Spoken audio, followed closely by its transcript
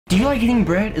Do you like eating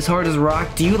bread as hard as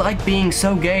rock? Do you like being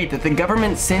so gay that the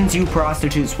government sends you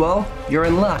prostitutes? Well, you're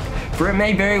in luck, for it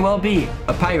may very well be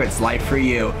a pirate's life for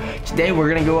you. Today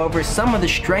we're gonna go over some of the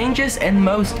strangest and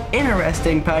most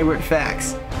interesting pirate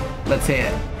facts. Let's hit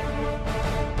it.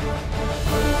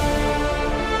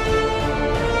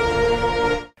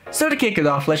 So to kick it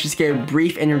off, let's just get a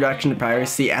brief introduction to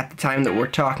piracy at the time that we're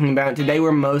talking about. Today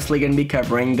we're mostly going to be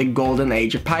covering the golden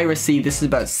age of piracy. This is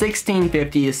about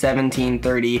 1650 to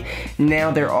 1730. Now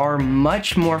there are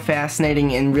much more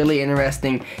fascinating and really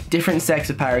interesting different sects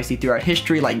of piracy throughout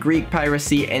history, like Greek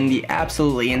piracy and the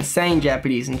absolutely insane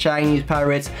Japanese and Chinese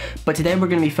pirates, but today we're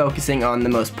going to be focusing on the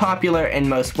most popular and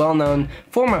most well-known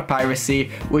form of piracy,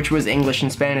 which was English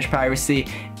and Spanish piracy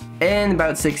in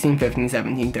about 1650 and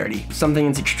 1730. Something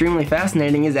that's extremely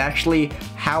fascinating is actually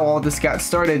how all this got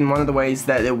started, and one of the ways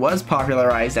that it was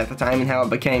popularized at the time and how it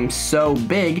became so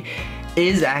big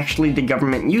is actually the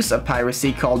government use of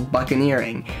piracy called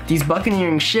buccaneering. These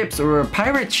buccaneering ships were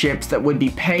pirate ships that would be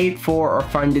paid for or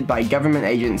funded by government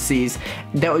agencies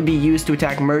that would be used to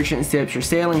attack merchant ships or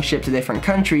sailing ships to different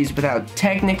countries without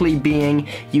technically being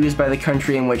used by the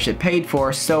country in which it paid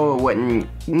for, so it wouldn't,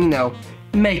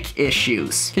 make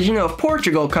issues. Because if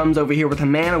Portugal comes over here with a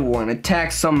man of war and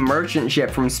attacks some merchant ship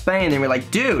from Spain, and we're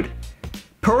like, dude,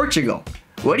 Portugal,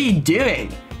 what are you doing?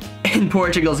 And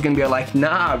Portugal's gonna be like,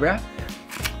 nah, bruh,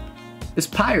 it's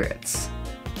pirates.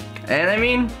 And I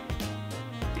mean,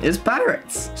 it's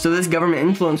pirates. So this government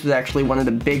influence was actually one of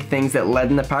the big things that led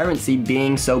into piracy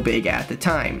being so big at the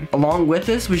time. Along with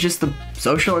this was just the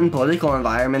social and political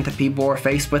environment that people were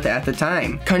faced with at the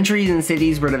time. Countries and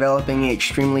cities were developing at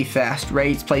extremely fast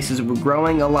rates, places were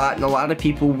growing a lot, and a lot of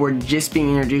people were just being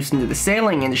introduced into the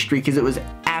sailing industry because it was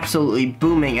absolutely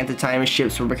booming at the time as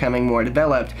ships were becoming more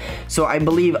developed. So I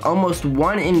believe almost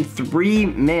 1 in 3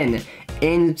 men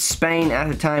in Spain at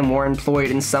the time were employed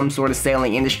in some sort of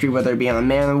sailing industry, whether it be on a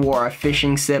man of war, a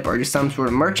fishing ship, or just some sort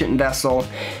of merchant vessel.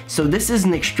 So this is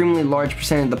an extremely large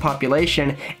percentage of the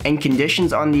population, and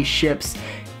conditions on these ships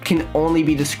can only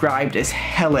be described as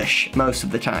hellish most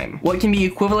of the time. What can be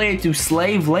equated to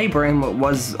slave labor, and what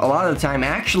was a lot of the time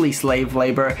actually slave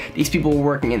labor, these people were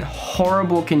working in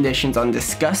horrible conditions on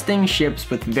disgusting ships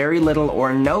with very little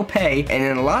or no pay, and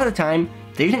in a lot of the time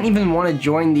they didn't even want to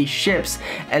join these ships,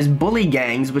 as bully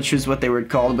gangs, which is what they were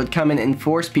called, would come in and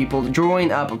force people to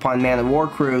join up upon man-of-war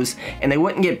crews, and they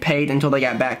wouldn't get paid until they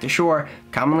got back to shore,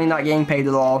 commonly not getting paid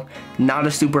at all, not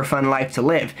a super fun life to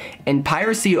live. And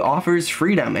piracy offers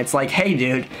freedom. It's like, hey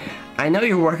dude, I know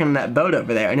you're working on that boat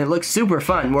over there, and it looks super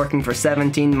fun working for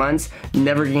 17 months,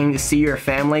 never getting to see your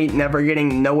family, never getting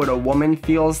to know what a woman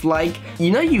feels like.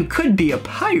 You could be a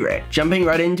pirate. Jumping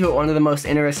right into it, one of the most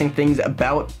interesting things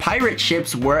about pirate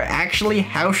ships were actually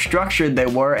how structured they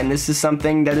were, and this is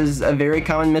something that is a very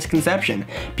common misconception.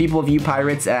 People view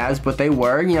pirates as what they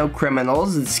were,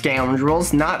 criminals and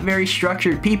scoundrels, not very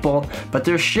structured people, but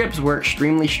their ships were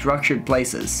extremely structured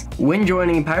places. When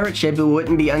joining a pirate ship, it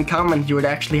wouldn't be uncommon. You would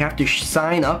actually have to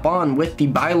sign up on with the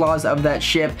bylaws of that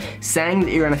ship, saying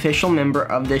that you're an official member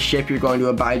of this ship, you're going to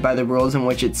abide by the rules in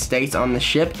which it states on the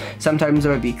ship. Sometimes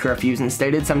there would be curfews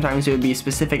instated, sometimes there would be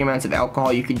specific amounts of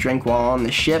alcohol you could drink while on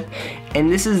the ship, and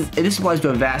this applies to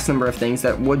a vast number of things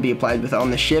that would be applied with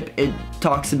on the ship. It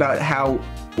talks about how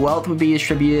wealth would be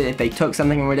distributed if they took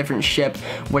something from a different ship,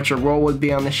 what your role would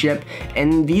be on the ship,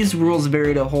 and these rules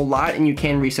varied a whole lot, and you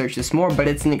can research this more, but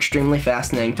it's an extremely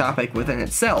fascinating topic within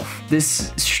itself.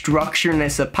 This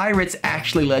structuredness of pirates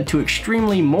actually led to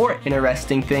extremely more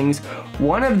interesting things,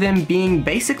 one of them being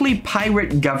basically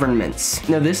pirate governments.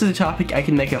 Now this is a topic I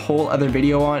can make a whole other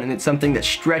video on, and it's something that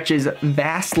stretches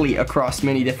vastly across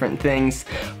many different things.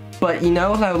 But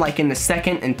how like in the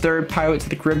second and third Pirates of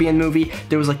the Caribbean movie,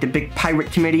 there was like the big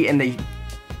pirate committee and they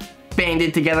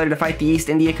banded together to fight the East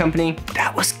India Company?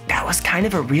 That was kind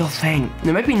of a real thing.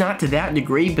 Now maybe not to that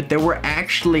degree, but there were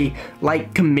actually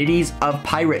like committees of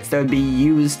pirates that would be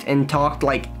used and talked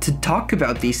to talk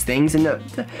about these things and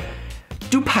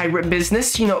do pirate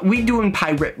business. We doing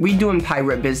pirate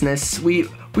business. We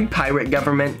pirate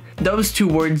government. Those two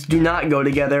words do not go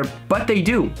together, but they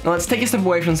do. Now let's take a step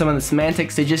away from some of the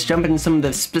semantics to just jump into some of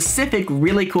the specific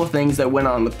really cool things that went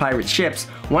on with pirate ships,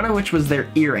 one of which was their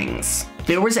earrings.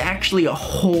 There was actually a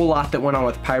whole lot that went on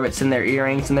with pirates and their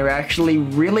earrings, and they were actually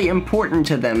really important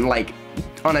to them, like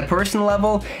on a personal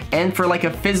level and for like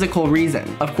a physical reason.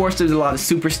 Of course, there's a lot of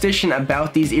superstition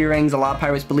about these earrings. A lot of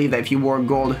pirates believe that if you wore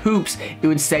gold hoops, it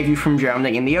would save you from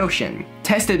drowning in the ocean.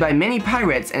 Tested by many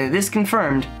pirates, and it is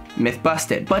confirmed, myth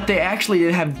busted. But they actually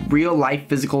did have real life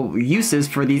physical uses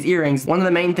for these earrings. One of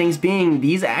the main things being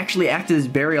these actually acted as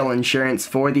burial insurance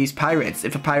for these pirates.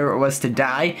 If a pirate was to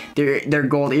die, their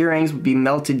gold earrings would be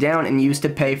melted down and used to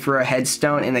pay for a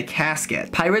headstone and a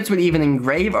casket. Pirates would even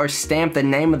engrave or stamp the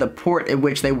name of the port at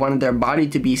which they wanted their body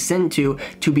to be sent to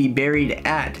be buried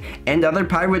at. And other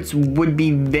pirates would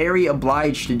be very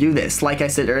obliged to do this. Like I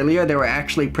said earlier, they were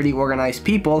actually pretty organized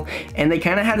people, and they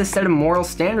kind of had a set of moral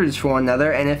standards for one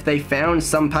another, and if they found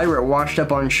some pirate washed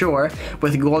up on shore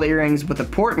with gold earrings with a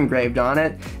port engraved on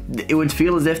it, it would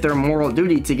feel as if their moral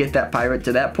duty to get that pirate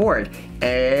to that port.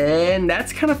 And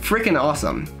that's kind of freaking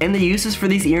awesome. And the uses for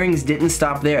these earrings didn't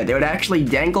stop there. They would actually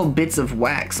dangle bits of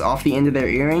wax off the end of their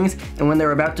earrings, and when they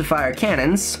were about to fire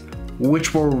cannons,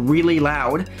 which were really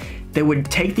loud, they would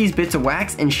take these bits of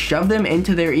wax and shove them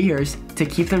into their ears to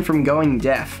keep them from going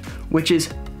deaf, which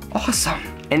is awesome.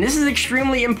 And this is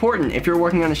extremely important if you're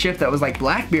working on a ship that was like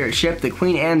Blackbeard's ship, the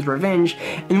Queen Anne's Revenge,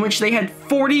 in which they had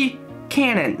 40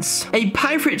 cannons. A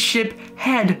pirate ship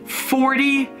had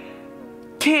 40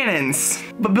 cannons.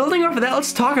 But building off of that,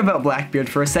 let's talk about Blackbeard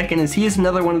for a second, as he is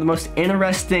another one of the most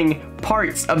interesting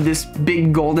parts of this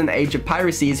big golden age of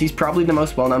piracy, as he's probably the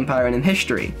most well-known pirate in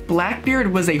history. Blackbeard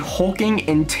was a hulking,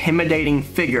 intimidating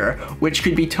figure, which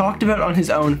could be talked about on his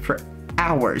own for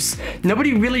hours.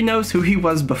 Nobody really knows who he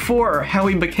was before or how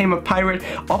he became a pirate.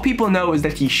 All people know is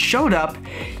that he showed up,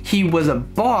 he was a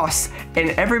boss, and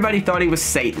everybody thought he was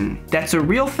Satan. That's a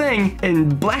real thing,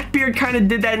 and Blackbeard kind of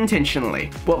did that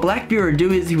intentionally. What Blackbeard would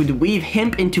do is he would weave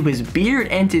hemp into his beard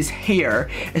and his hair,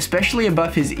 especially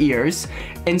above his ears,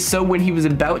 and so when he was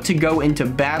about to go into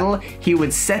battle, he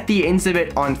would set the ends of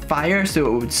it on fire so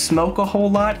it would smoke a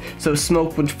whole lot, so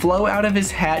smoke would flow out of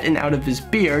his hat and out of his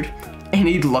beard, and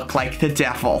he'd look like the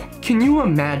devil. Can you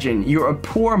imagine? You're a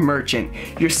poor merchant,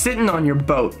 you're sitting on your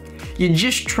boat, you're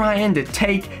just trying to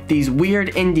take these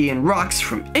weird Indian rocks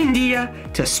from India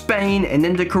to Spain and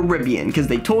then the Caribbean, because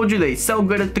they told you they sell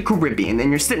good at the Caribbean, and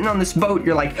you're sitting on this boat,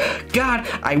 you're like, God,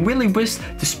 I really wish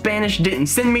the Spanish didn't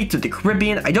send me to the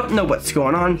Caribbean, I don't know what's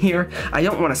going on here, I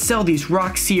don't want to sell these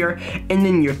rocks here, and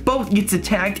then your boat gets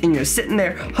attacked and you're sitting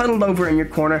there huddled over in your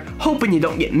corner, hoping you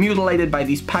don't get mutilated by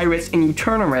these pirates, and you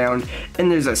turn around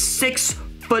and there's a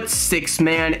 6'6"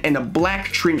 man in a black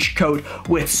trench coat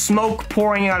with smoke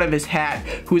pouring out of his hat,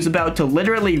 who's about to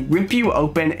literally rip you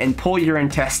open and pull your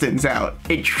intestines out.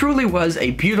 It truly was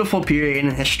a beautiful period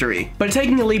in history. But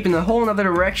taking a leap in a whole other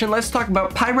direction, let's talk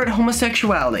about pirate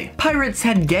homosexuality. Pirates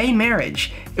had gay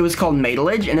marriage. It was called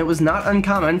matelage, and it was not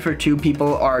uncommon for two people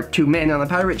or two men on a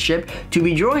pirate ship to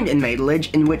be joined in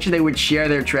matelage, in which they would share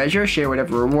their treasure, share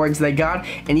whatever rewards they got,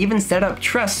 and even set up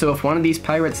trusts, so if one of these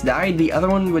pirates died, the other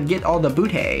one would get all the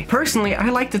booty. Personally, I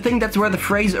like to think that's where the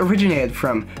phrase originated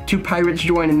from. Two pirates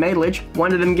join in matelage,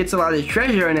 one of them gets a lot of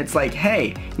treasure, and it's like, hey,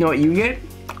 you know what you get?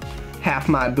 Half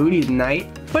my booty tonight.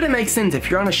 But it makes sense. If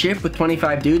you're on a ship with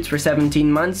 25 dudes for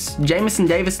 17 months, Jameson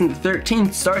Davis in the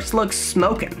 13th starts to look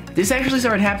smoking. This actually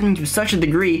started happening to such a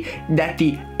degree that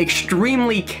the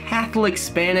extremely Catholic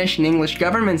Spanish and English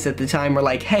governments at the time were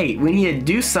like, hey, we need to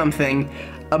do something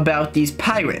about these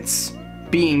pirates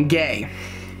being gay.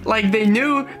 Like, they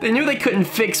knew they couldn't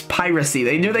fix piracy.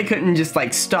 They knew they couldn't just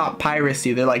like stop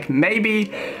piracy. They're like,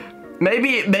 maybe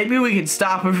we could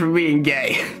stop them from being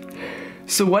gay.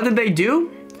 So what did they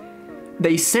do?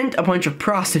 They sent a bunch of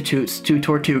prostitutes to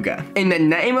Tortuga. In the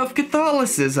name of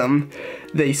Catholicism,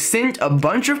 they sent a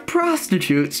bunch of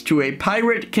prostitutes to a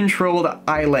pirate-controlled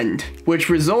island, which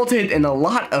resulted in a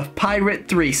lot of pirate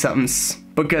threesomes.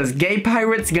 Because gay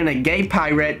pirate's gonna gay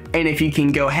pirate, and if you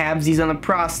can go halvesies on a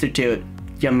prostitute,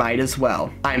 you might as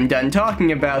well. I'm done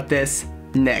talking about this.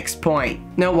 Next point.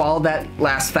 Now, while that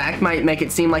last fact might make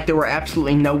it seem like there were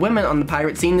absolutely no women on the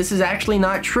pirate scene, this is actually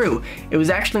not true. It was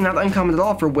actually not uncommon at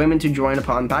all for women to join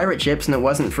upon pirate ships, and it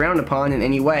wasn't frowned upon in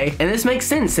any way. And this makes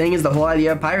sense, seeing as the whole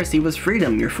idea of piracy was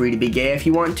freedom. You're free to be gay if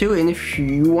you want to, and if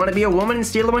you want to be a woman and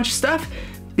steal a bunch of stuff,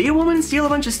 be a woman and steal a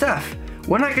bunch of stuff.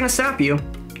 We're not gonna stop you.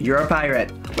 You're a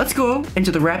pirate. Let's go into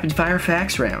the rapid fire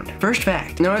facts round. First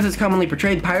fact. Now, as it's commonly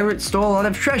portrayed, pirates stole a lot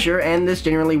of treasure, and this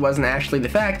generally wasn't actually the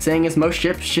fact, seeing as most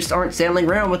ships just aren't sailing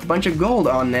around with a bunch of gold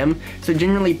on them, so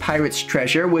generally pirates'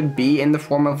 treasure would be in the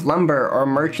form of lumber or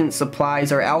merchant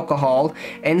supplies or alcohol,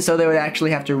 and so they would actually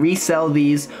have to resell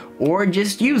these or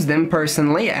just use them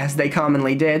personally, as they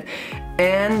commonly did.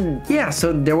 And yeah,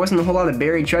 so there wasn't a whole lot of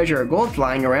buried treasure or gold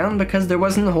flying around because there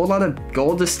wasn't a whole lot of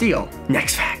gold to steal.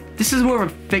 Next fact. This is more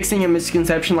of a fixing a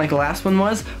misconception like the last one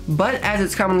was, but as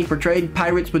it's commonly portrayed,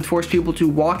 pirates would force people to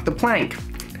walk the plank.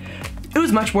 It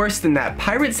was much worse than that.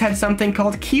 Pirates had something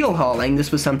called keel hauling.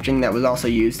 This was something that was also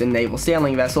used in naval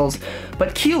sailing vessels.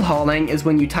 But keel hauling is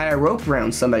when you tie a rope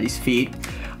around somebody's feet,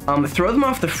 throw them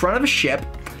off the front of a ship,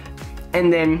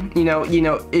 and then,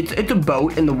 it's a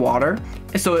boat in the water.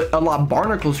 So a lot of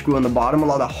barnacles screw on the bottom, a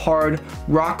lot of hard,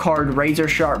 rock-hard,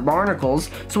 razor-sharp barnacles.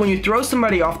 So when you throw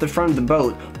somebody off the front of the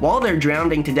boat, while they're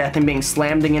drowning to death and being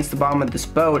slammed against the bottom of this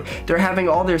boat, they're having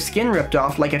all their skin ripped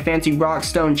off like a fancy rock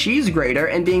stone cheese grater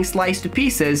and being sliced to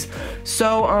pieces.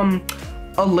 So,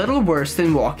 a little worse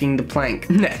than walking the plank.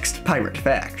 Next, pirate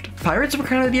fact. Pirates were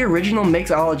kind of the original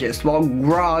mixologists. While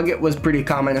grog was pretty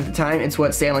common at the time, it's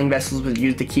what sailing vessels would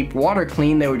use to keep water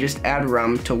clean. They would just add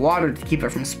rum to water to keep it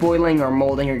from spoiling or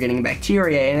molding or getting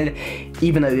bacteria in it.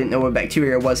 Even though they didn't know what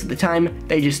bacteria was at the time,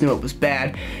 they just knew it was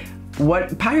bad.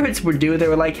 What pirates would do, they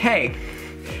were like, hey,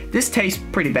 this tastes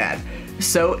pretty bad.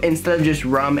 So instead of just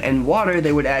rum and water,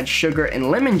 they would add sugar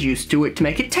and lemon juice to it to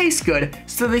make it taste good.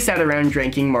 So they sat around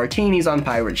drinking martinis on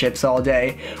pirate ships all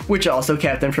day, which also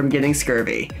kept them from getting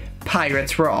scurvy.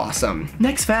 Pirates were awesome.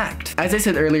 Next fact. As I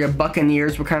said earlier,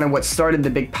 buccaneers were kind of what started the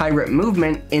big pirate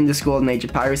movement in this golden age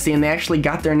of piracy, and they actually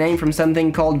got their name from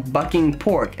something called bucking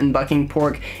pork. And bucking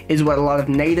pork is what a lot of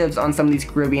natives on some of these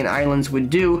Caribbean islands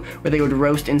would do, where they would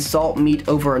roast and salt meat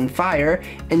over on fire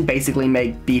and basically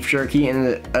make beef jerky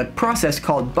in a process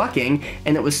called bucking.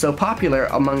 And it was so popular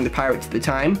among the pirates at the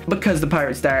time because the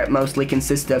pirates' diet mostly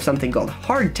consisted of something called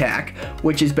hardtack,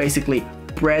 which is basically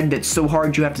bread that's so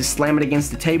hard you have to slam it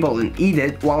against the table and eat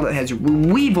it, while it has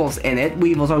weevils in it.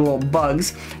 Weevils are little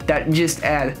bugs that just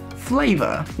add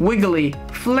flavor, wiggly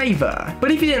flavor.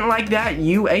 But if you didn't like that,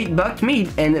 you ate bucked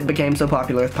meat, and it became so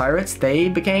popular with pirates, they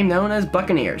became known as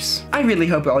buccaneers. I really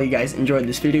hope all you guys enjoyed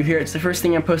this video here. It's the first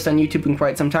thing I post on YouTube in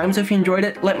quite some time, so if you enjoyed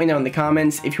it, let me know in the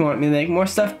comments. If you want me to make more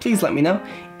stuff, please let me know.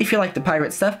 If you like the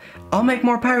pirate stuff, I'll make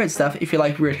more pirate stuff. If you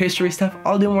like weird history stuff,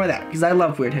 I'll do more of that, because I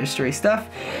love weird history stuff.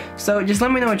 So just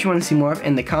let me know what you want to see more of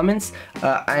in the comments.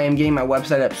 I am getting my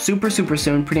website up super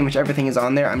soon. Pretty much everything is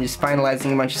on there. I'm just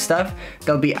finalizing a bunch of stuff.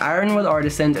 There'll be Ironwood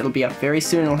Artisans. It'll be up very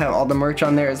soon. It'll have all the merch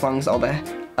on there, as long as all the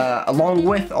along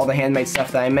with all the handmade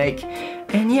stuff that I make.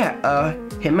 And yeah,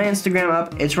 hit my Instagram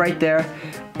up. It's right there.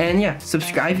 And yeah,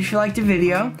 subscribe if you liked the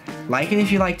video. Like it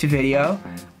if you liked the video.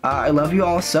 I love you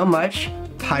all so much.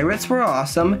 Pirates were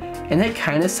awesome, and it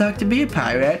kind of sucked to be a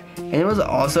pirate, and it was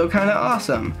also kind of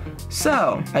awesome.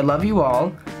 So, I love you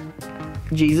all.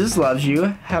 Jesus loves you.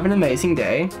 Have an amazing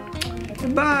day.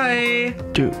 Bye!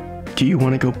 Do you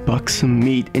want to go buck some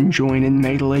meat and join in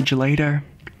Natal Age later?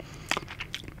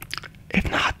 If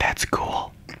not,